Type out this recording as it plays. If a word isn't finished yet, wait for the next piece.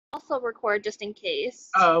also record just in case.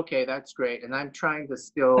 Oh, okay, that's great. And I'm trying to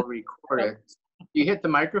still record it. You hit the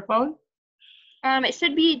microphone? It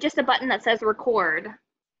should be just a button that says record.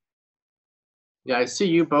 Yeah, I see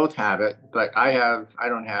you both have it, but I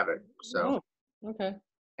don't have it. So okay.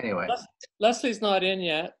 Anyway. Leslie's not in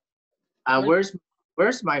yet.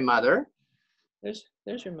 Where's my mother? There's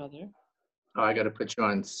your mother. Oh, I got to put you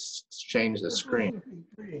on, change the screen.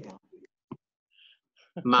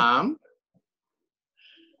 Mom?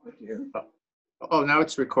 Oh, now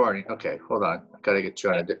it's recording. Okay, hold on. I got to get you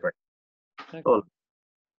on a different. Hold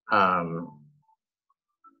on.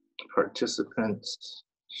 Participants,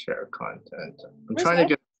 share content. I'm trying to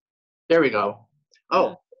get, there we go.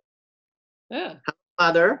 Oh. Yeah.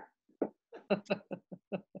 Mother.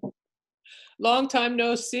 Long time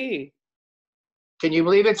no see. Can you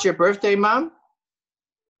believe it's your birthday, Mom?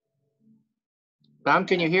 Mom,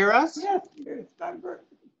 can you hear us? Yes, it's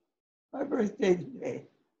my birthday today.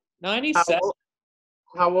 97.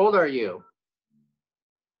 How old are you?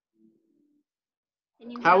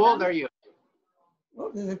 How old are you?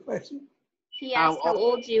 What was the question? He asked how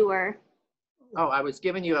old you were. Oh, I was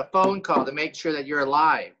giving you a phone call to make sure that you're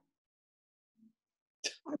alive.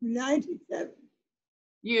 I'm 97.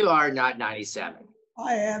 You are not 97.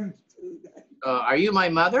 I am. Are you my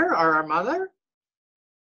mother or our mother?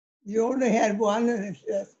 You only had one, and it's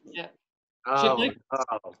just me. Yeah. Oh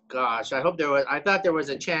gosh. I thought there was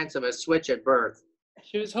a chance of a switch at birth.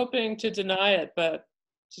 She was hoping to deny it, but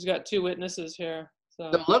she's got 2 witnesses here.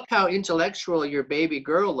 So look how intellectual your baby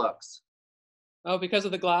girl looks. Oh, because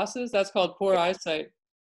of the glasses? That's called poor eyesight.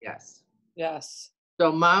 Yes. Yes.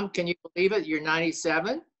 So, Mom, can you believe it? You're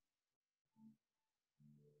 97?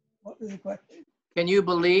 What was the question? Can you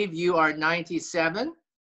believe you are 97?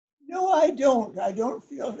 No, I don't. I don't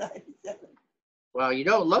feel 97. Well, you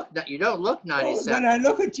don't look 97. When I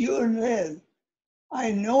look at you and Liz,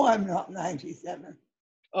 I know I'm not 97.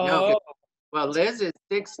 Oh. No, well, Liz is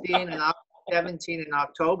 16 and I'm 17 in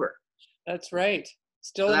October. That's right.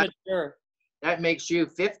 Still immature. That makes you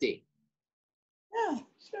 50. Yeah,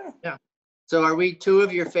 sure. Yeah. So are we 2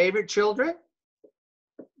 of your favorite children?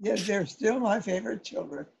 Yes, they're still my favorite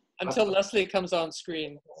children. Until Leslie comes on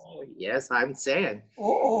screen. Oh, yes, I'm saying.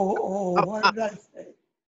 What did I say?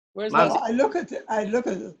 Where's Mom, Leslie? I look at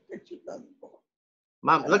the pictures on the board.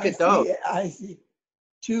 Mom, look at those. I see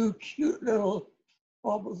 2 cute little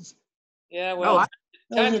bubbles. Yeah, well,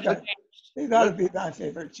 they got to be my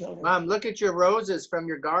favorite children. Mom, look at your roses from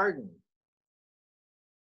your garden.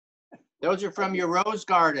 Those are from your rose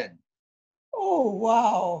garden. Oh,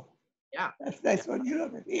 wow. Yeah. That's nice when you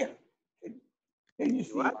look at here. Can you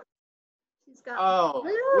see? What? She's got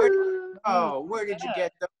Where did you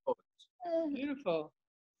get those? Beautiful.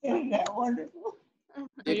 Isn't that wonderful?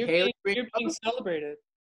 Did You're being celebrated.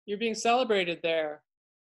 You're being celebrated there.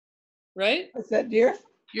 Right? What's that, dear?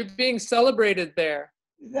 You're being celebrated there.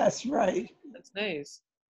 That's right. That's nice.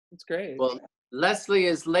 That's great. Well, Leslie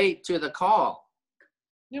is late to the call.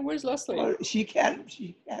 Yeah, where's Leslie? Well, she can't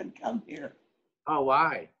come here. Oh,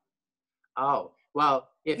 why? Oh, well,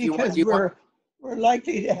 because we're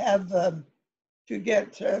likely to have to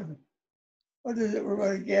get what is it we're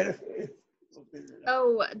going to get if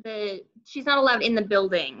she's not allowed in the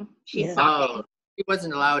building. She's talking. She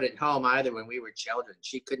wasn't allowed at home either when we were children.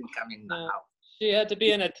 She couldn't come in the house. She had to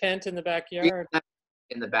be in a tent in the backyard.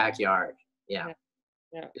 In the backyard, yeah.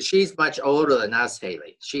 Yeah. She's much older than us,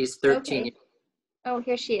 Haley. She's 13. Okay. Oh,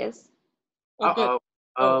 here she is. Uh-oh.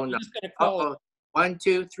 Oh, no. Uh-oh. 1,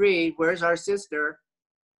 2, 3. Where's our sister?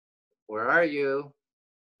 Where are you?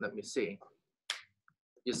 Let me see.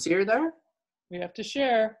 You see her there? We have to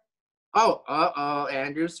share. Oh,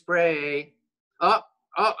 Andrew Spray. Look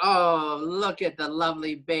at the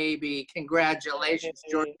lovely baby. Congratulations,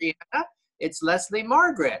 Georgiana. It's Leslie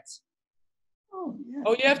Margaret. Oh, yeah.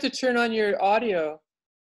 Oh, you have to turn on your audio.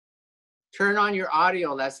 Turn on your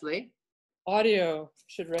audio, Leslie. Audio.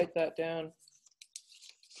 Should write that down.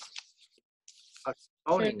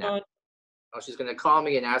 Now. Oh, she's going to call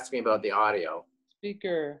me and ask me about the audio.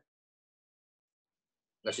 Speaker.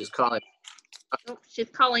 No, she's calling. Oh, she's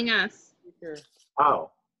calling us. Speaker. Oh.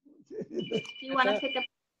 Do you want to pick up?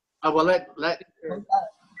 Oh, well, let Liz.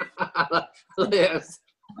 Is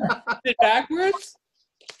it backwards?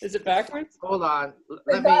 Is it backwards? Hold on.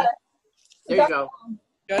 Let me. There you go.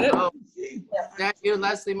 Got it? Oh, is that you,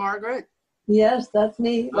 Leslie Margaret? Yes, that's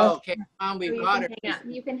me. Oh, okay, Mom, we've got her.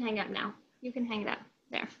 You can hang up now. You can hang it up.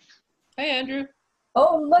 There. Hey, Andrew.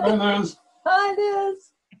 Oh, look at Liz. Hi,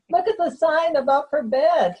 Liz. Look at the sign above her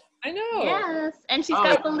bed. I know. Yes, and she's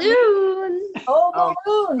got balloons. Oh,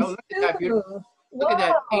 balloons. Look at that beautiful. Look at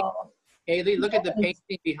that, Haley. Look at the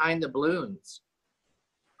painting behind the balloons.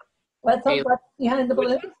 What's Hey, up? What's behind the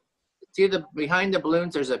balloon? See behind the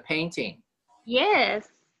balloons, there's a painting. Yes,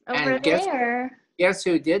 over And guess- there. Guess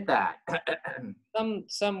who did that?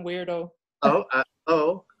 Some weirdo.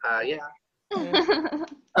 Yeah.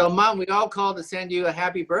 So, Mom, we all called to send you a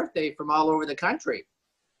happy birthday from all over the country.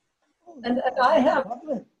 And I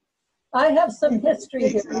have some history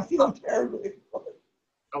Makes here. me feel terribly.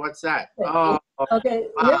 Oh, what's that? Oh, Okay,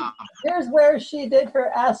 Mom. here's where she did her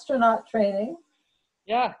astronaut training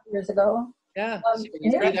Yeah, years ago. yeah. Can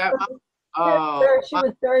you see Here's that, Mom? here's Oh, where she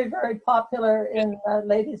was very, very popular in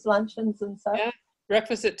ladies' luncheons and such. Yeah.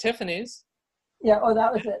 Breakfast at Tiffany's. Yeah, oh,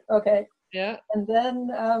 that was it. Okay. Yeah. And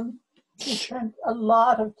then she spent a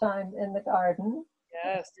lot of time in the garden.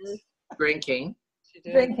 Yes. drinking. She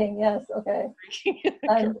did. Drinking, yes, okay.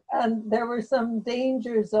 And there were some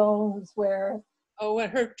danger zones where, Oh, and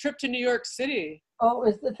her trip to New York City. oh, it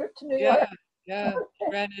was the trip to New Yeah, York, yeah. She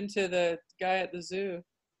ran into the guy at the zoo.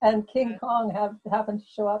 and King Kong happened to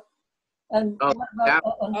show up. And Oh, what about,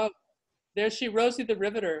 Oh, there's she, Rosie the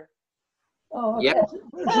Riveter. oh, okay. Yeah.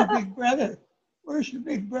 Where's your big brother? Where's your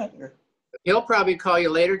big brother? He'll probably call you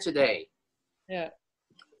later today. Yeah.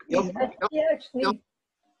 He'll-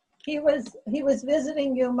 He was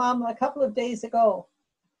visiting you, Mom, a couple of days ago.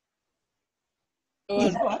 Oh,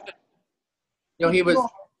 He's what?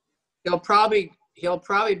 He'll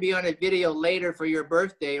probably be on a video later for your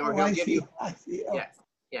birthday, or Oh, he'll I give see. you. I see. Oh,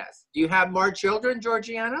 Yes. Do you have more children,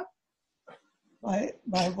 Georgiana? my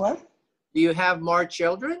what? Do you have more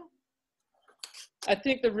children? I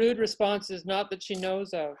think the rude response is not that she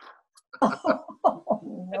knows of. Oh,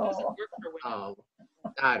 That doesn't no. work for women. Oh,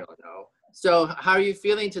 I don't know. So how are you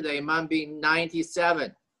feeling today, Mom being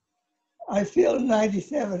 97? I feel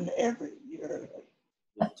 97 every year.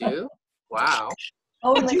 You do? Wow.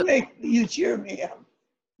 Only, You cheer me up.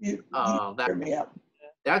 You Oh, cheer me up.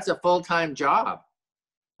 that's a full-time job.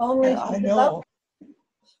 only Yeah, I she's know.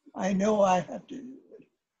 I know I have to do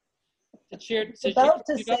it. about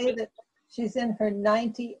to say that she's in her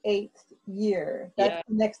 98th year. That's Yeah.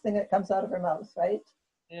 the next thing that comes out of her mouth, right?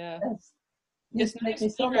 Yeah. That's, used to make me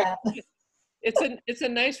so when you're mad. a kid. It's a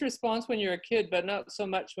nice response when you're a kid, but not so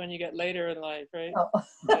much when you get later in life, right? Oh.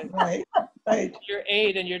 Like, Right. you're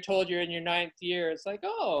 8 and you're told you're in your 9th year. It's like,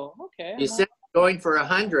 oh, okay. You said going for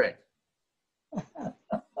 100.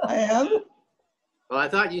 I am. Well, I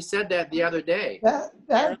thought you said that the other day.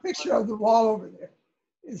 That picture of the wall over there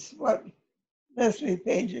is what Leslie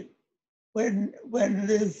painted when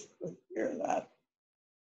Liz was here last.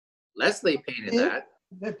 Leslie painted that.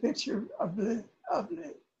 The picture of the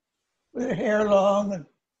with her hair long and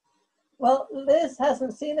Well, Liz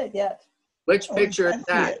hasn't seen it yet. Which oh, picture I is see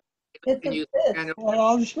that? it. It's Can a you this. kind of- Well,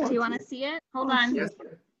 I'll show Do you it want to to see it? Hold I'll on. show Yes. it to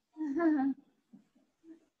you.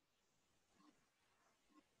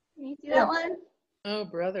 Can you see Yeah. that one? Oh,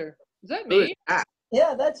 brother. Is that Who is me? that?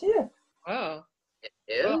 Yeah, that's you. Wow.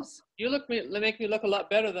 It Well, is? you make me look a lot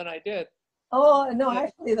better than I did. Oh, no, Yeah.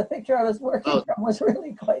 actually, the picture I was working Oh. from was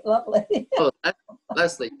really quite lovely. Oh,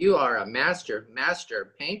 Leslie, you are a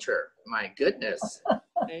master painter. My goodness.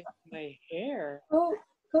 My hair.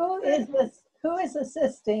 Who is this? Who is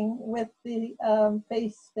assisting with the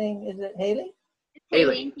face thing? Is it Haley?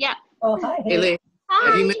 Haley. Yeah. Oh, hi, Haley. Haley,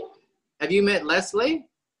 Hi. have you met Leslie?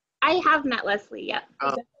 I have met Leslie. Yeah.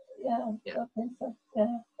 Yeah, Yeah. I think so.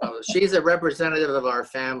 Yeah. Oh, she's a representative of our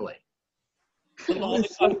family.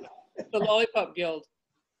 The Lollipop Guild.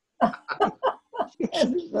 She has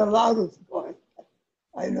the loudest voice.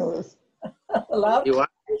 I noticed. Loud? You are?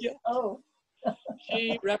 Oh,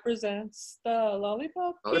 She represents the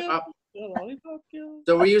Lollipop Guild. Lollipop. The Lollipop Guild.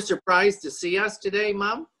 So were you surprised to see us today,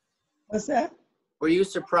 Mom? What's that? Were you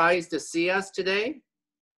surprised to see us today?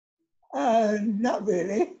 Not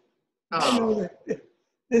really. I know Oh, that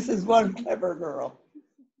this is one clever girl.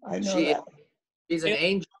 I know She- that. she's an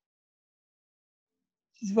angel.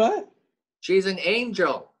 She's what? She's an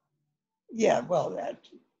angel. Yeah, well,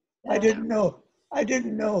 I didn't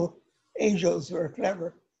know angels were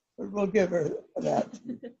clever, but we'll give her that.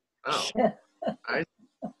 Oh. All right.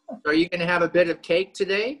 So are you going to have a bit of cake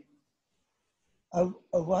today? A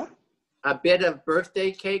what? A bit of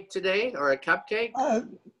birthday cake today, or a cupcake?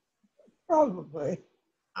 Probably.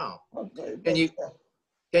 Oh. Okay,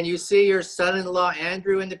 Can you see your son-in-law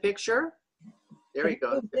Andrew in the picture? There he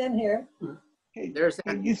goes. who's in here? There's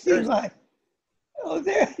Can you see there's- my? Oh,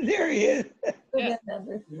 there he is. Who's Yeah.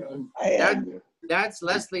 in, Andrew? That's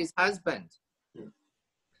Leslie's husband.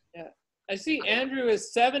 I see Andrew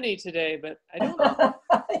is 70 today, but I don't know.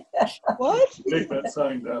 What? Take that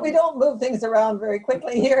sign down. We don't move things around very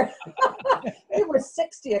quickly here. We were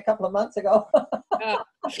 60 a couple of months ago.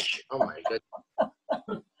 Oh my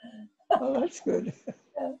goodness. Oh, that's good.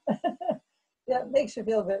 makes you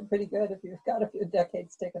feel pretty good if you've got a few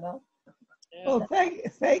decades taken off. Yeah. Well,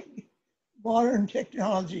 thank modern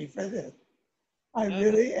technology for this. I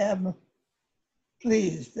really am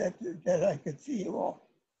pleased that I could see you all.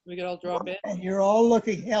 We could all drop in. And you're all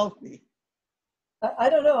looking healthy. I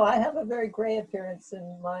don't know. I have a very gray appearance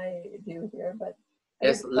in my view here, but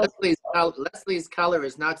Yes, Leslie's color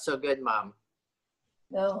is not so good, Mom.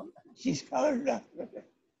 no. She's colored up.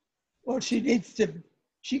 Well, she needs to.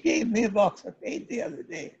 She gave me a box of paint the other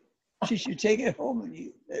day. She should take it home and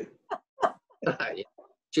use it.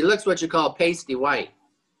 She looks what you call pasty white.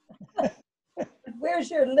 Where's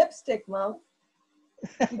your lipstick, Mom?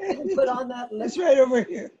 You didn't put on that It's lipstick. right over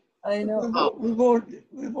here. I know. Oh. We won't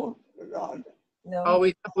put it on. No. Oh,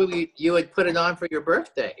 we thought you would put it on for your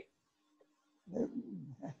birthday.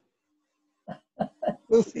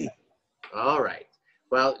 We'll see. All right.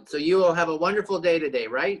 Well, so you will have a wonderful day today,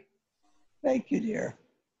 right? Thank you, dear.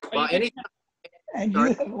 Well, And you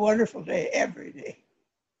have a wonderful day every day.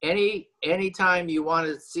 anytime you want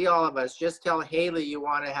to see all of us, just tell Haley you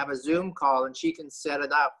want to have a Zoom call and she can set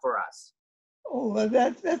it up for us. Oh, well,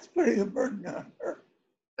 that's putting a burden on her.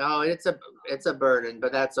 No, it's a burden,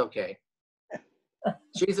 but that's okay.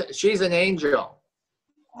 She's an angel.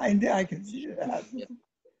 I can see that.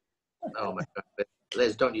 Oh my God,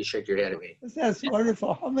 Liz, don't you shake your head at me. That's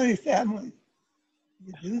wonderful. How many families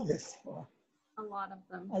you do this for? A lot of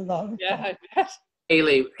them. A lot of Yeah, I bet.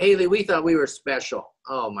 Haley, we thought we were special.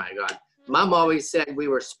 Oh my God. Mom always said we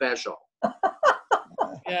were special.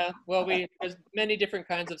 Yeah, well, there's many different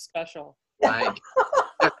kinds of special. I-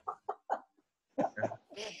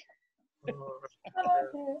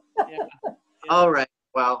 Yeah. All right.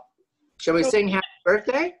 Well, shall we sing happy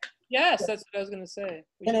birthday? Yes, that's what I was going to say.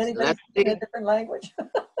 We Can should anybody Let's speak in sing. a different language?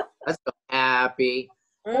 Let's go. Happy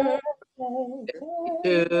birthday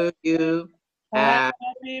to you. Happy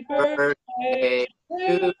Happy birthday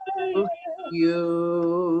birthday to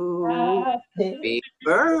you. Happy Happy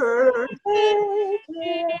birthday.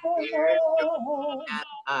 Dear Lord.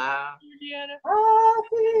 Georgianna.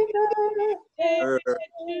 Happy birthday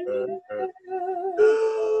to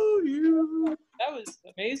you. That was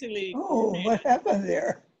amazingly. Oh, what happened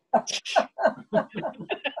there? That's a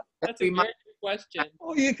very good question.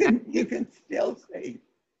 Oh, you can still say.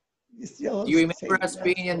 You still. Do you remember say us that.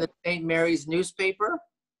 being in the St. Mary's newspaper?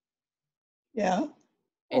 Yeah.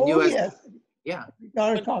 And Oh, US yes. Yeah. We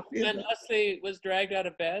got a copy of When that. Leslie was dragged out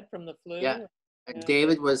of bed from the flu. Yeah. And Yeah.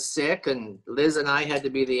 David was sick, and Liz and I had to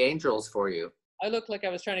be the angels for you. I looked like I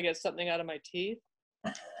was trying to get something out of my teeth.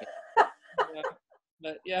 Yeah.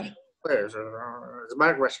 But yeah. Where's my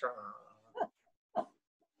restaurant?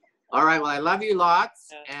 All right. Well, I love you lots,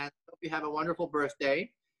 Yeah. and hope you have a wonderful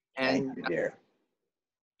birthday. Thank And you, dear.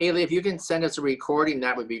 Haley, if you can send us a recording,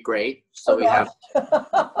 that would be great. So we have.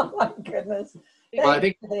 Oh my goodness. Well, I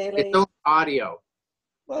Thank think you, Haley. it's only audio.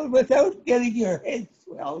 Well, without getting your head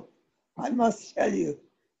swelled, I must tell you,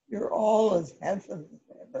 you're all as handsome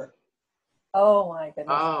as ever. Oh my goodness.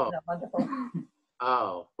 Oh. Isn't that wonderful?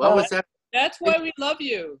 Oh, what was that? That's why we love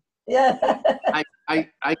you. Yeah.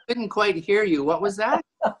 I couldn't quite hear you. What was that?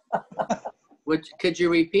 Could you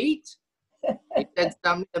repeat? You said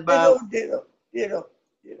something about. Ditto.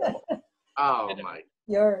 Oh my.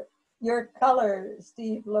 Your color,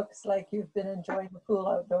 Steve, looks like you've been enjoying the pool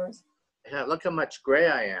outdoors. Yeah, look how much gray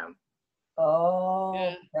I am. Oh,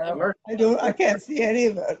 Yeah. terrible. I can't see any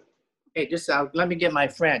of it. Hey, just let me get my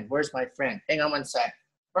friend. Where's my friend? Hang on one sec.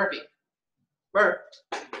 Murphy. Bert.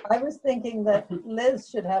 I was thinking that Liz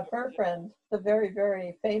should have her friend, the very,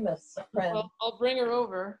 very famous friend. Well, I'll bring her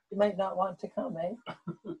over. You might not want to come,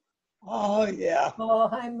 eh? Oh, yeah. Oh,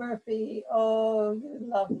 hi, Murphy. Oh, you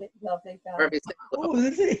lovely, lovely guy. Murphy, say hello.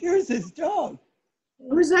 Oh, here's his dog.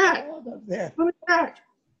 Who's that? Dog up there. Who's that?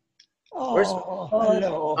 Where's- Oh,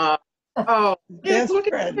 hello. Oh, Nick, Best look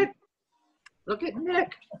at friend. Nick. Look at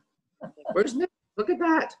Nick. Where's Nick? Look at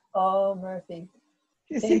that. Oh, Murphy.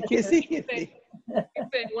 Kissy, kissy, kissy. You're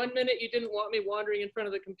saying 1 minute you didn't want me wandering in front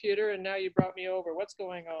of the computer, and now you brought me over. What's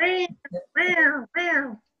going on?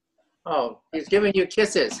 Oh, he's giving you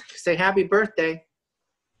kisses. Say happy birthday.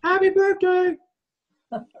 Happy birthday.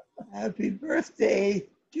 Happy birthday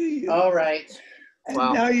to you. All right. And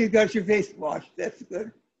Wow. now you got your face washed. That's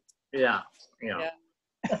good. Yeah. Yeah.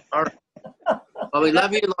 All right. Well, we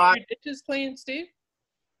love you a lot. Your dishes clean, Steve?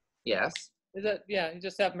 Yes. Is that, yeah, you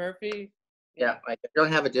just have Murphy? Yeah. I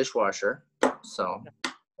don't have a dishwasher. So.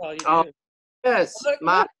 Well, you Oh, do. yes. Look,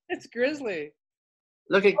 Ma, look, it's Grizzly.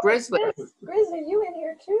 look at Grizzly. Grizzy, you in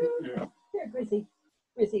here too? Here, Grizzy.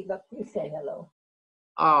 Grizzy, look, you say hello.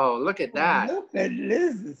 Oh, look at that. Look at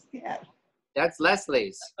Liz's cat. That's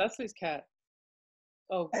Leslie's. Leslie's cat.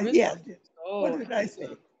 Oh, And Grizzly. yeah, Oh, What did I say?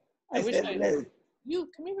 I wish said I- Liz. you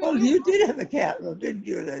come here. Well, Liz. you did have a cat, though, didn't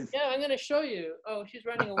you, Liz? Yeah, I'm gonna show you. Oh, she's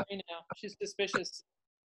running away now. She's suspicious.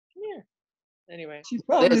 Come here. Anyway, She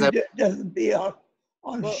probably Liz, doesn't be on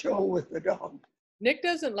Well- show with the dog. Nick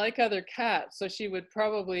doesn't like other cats, so she would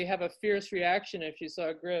probably have a fierce reaction if she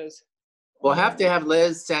saw Grizz. We'll have to have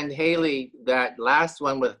Liz send Haley that last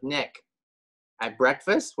one with Nick at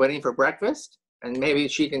breakfast, waiting for breakfast, and maybe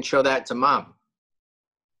she can show that to Mom.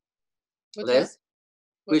 What's Liz,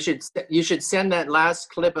 that? you should send that last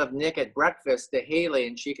clip of Nick at breakfast to Haley,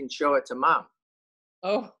 and she can show it to Mom.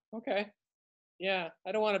 Oh, okay. Yeah,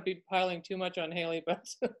 I don't want to be piling too much on Haley, but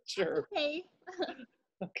sure. Okay.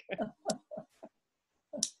 Okay.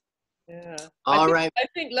 Yeah. All I right.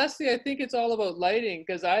 think Leslie, I think it's all about lighting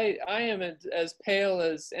because I am as pale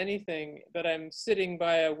as anything, but I'm sitting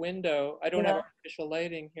by a window. I don't have artificial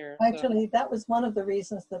lighting here. So. Actually, that was one of the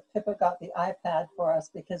reasons that Pippa got the iPad for us,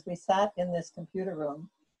 because we sat in this computer room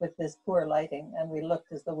with this poor lighting and we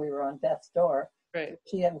looked as though we were on death's door. Right.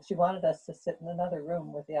 She wanted us to sit in another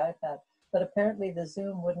room with the iPad, but apparently the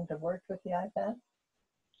Zoom wouldn't have worked with the iPad.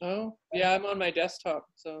 Oh, yeah, I'm on my desktop,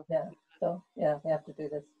 so. Yeah, so yeah, we have to do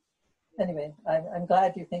this. Anyway, I'm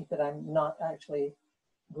glad you think that I'm not actually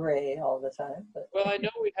gray all the time. But Well, I know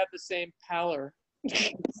we have the same pallor,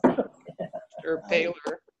 or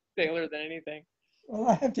paler than anything. Well,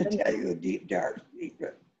 I have to tell you a deep, dark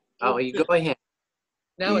secret. Oh, you go ahead.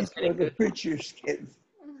 Now These it's getting were the good. preacher's kids.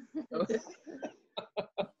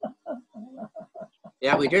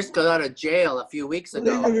 Yeah, we just got out of jail a few weeks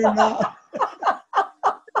ago. Believe it or not.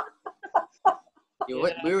 We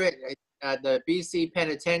were at the BC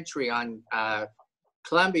Penitentiary on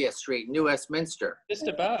Columbia Street, New Westminster. Just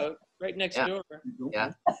about, right next Yeah. door.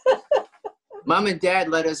 Yeah. Mom and Dad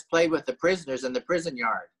let us play with the prisoners in the prison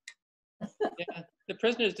yard. Yeah, the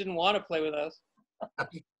prisoners didn't want to play with us.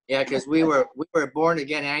 Yeah, because we were born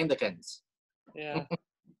again Anglicans. Yeah.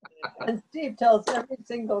 and Steve tells every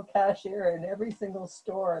single cashier in every single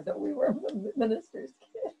store that we were ministers'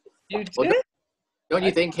 kids. You Well, did? Don't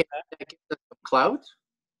you think that gives us some clout?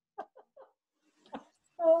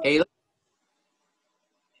 Oh,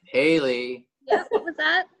 Haley, Yes, what was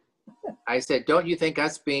that? I said, don't you think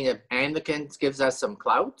us being Anglicans gives us some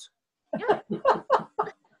clout?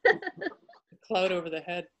 Cloud over the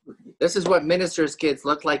head. This is what ministers' kids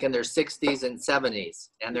look like in their 60s and 70s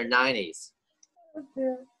and their 90s. oh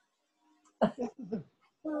dear.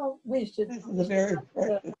 Well, we should. This is a very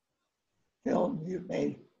precious film you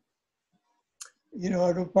made. You know,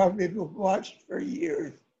 it'll probably be watched for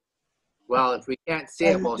years. Well, if we can't see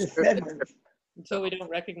By it, the we'll descendants. Until we don't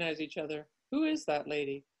recognize each other. Who is that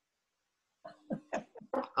lady?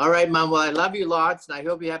 All right, Mom. Well, I love you lots, and I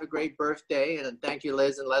hope you have a great birthday. And thank you,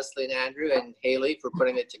 Liz and Leslie and Andrew and Haley for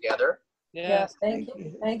putting it together. Yeah, Yes. thank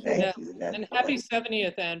you. Thank you. Yeah. you. That's And happy right.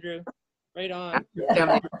 70th, Andrew. Right on.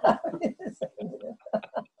 Yeah.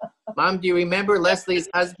 Mom, do you remember Leslie's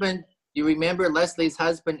husband? Do you remember Leslie's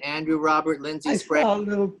husband, Andrew Robert Lindsay I Sprague? saw a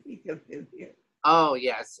little peek of him here. Oh,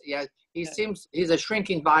 yes. Yeah. He's a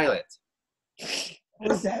shrinking violet.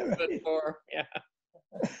 Was that But right? for,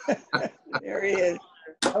 yeah. There he is.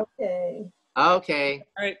 Okay. Okay.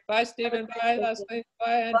 All right. Bye, Stephen. Bye, Leslie.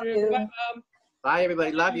 Bye, Love Andrew. you. Bye, Mom. Bye,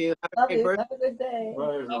 everybody. Love you. Have a Love great you. birthday. Have a good day.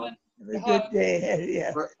 Love it. Have a good day.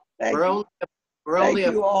 Yeah. Thank We're you. only,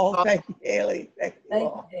 Thank you all. Thank you, Haley. Thank you Thank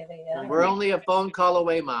all. you, Haley. Yeah. we're only a phone call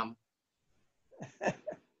away, Mom.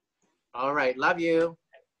 All right. Love you.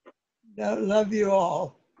 No, love you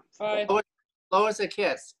all. Bye. Blow us a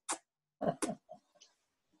kiss.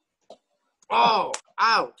 Oh,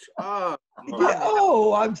 ouch. Oh, Yeah,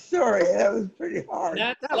 oh, I'm sorry. That was pretty hard.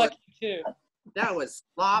 That's That was- lucky, too. that was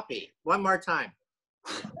sloppy. One more time.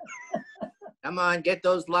 Come on, get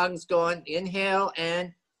those lungs going. Inhale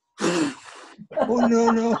and Oh,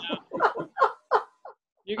 no.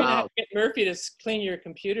 You're going to have to get Murphy to clean your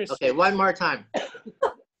computer. okay, one more time.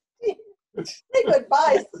 Say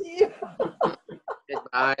goodbye, Steve.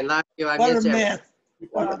 Goodbye. I love you. I What a miss you. mess.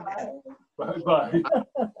 What a mess. Bye-bye.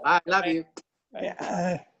 I love you.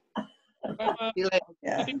 Yeah. Bye, Mom. See you later.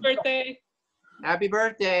 Yeah. Happy birthday. Happy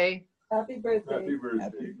birthday. Happy birthday. Happy Happy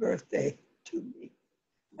birthday. birthday to me.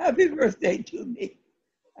 Happy birthday to me.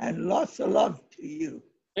 And lots of love to you.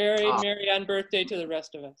 Very Ah. merry on birthday to the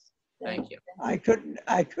rest of us. Thank you. I couldn't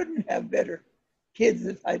have better kids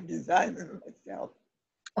if I designed them myself.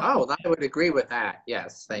 Oh, I would agree with that.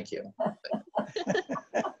 Yes, thank you.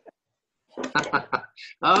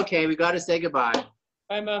 Okay, we got to say goodbye.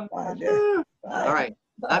 Bye, Mom. Bye, dear. Bye. All right.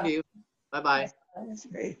 Love you. Bye-bye. That's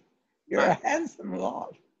great. You're a handsome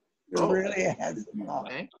lot. You're Oh. really a handsome lot.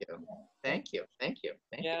 Thank you. Thank you. Thank you.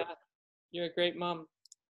 Thank you. Yeah, you're a great mom.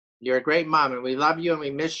 You're a great mom, and we love you, and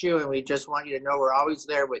we miss you, and we just want you to know we're always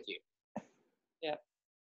there with you. Yeah.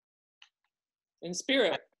 In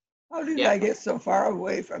spirit. How did Yeah. I get so far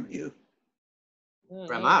away from you?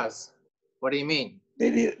 From us? What do you mean?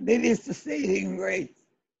 Needless to say, saving grace.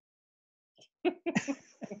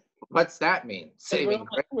 What's that mean? Saving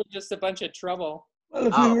grace? We're just a bunch of trouble. Well,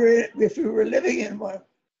 if we were living in one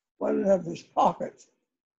another's pockets,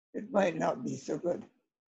 it might not be so good.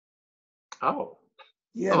 Oh.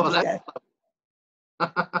 You Oh, understand?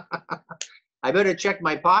 I better check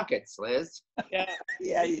my pockets, Liz. Yeah.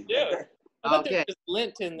 Yeah, you do. better. I bet Okay. there's just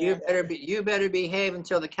lint in there. You better behave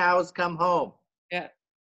until the cows come home. Yeah.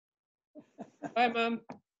 Bye, Mom.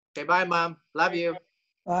 Okay, bye, Mom. Love you.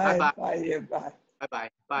 Bye, Bye-bye. bye, dear, bye. Bye-bye.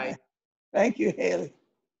 Bye. Thank you, Haley.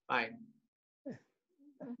 Bye.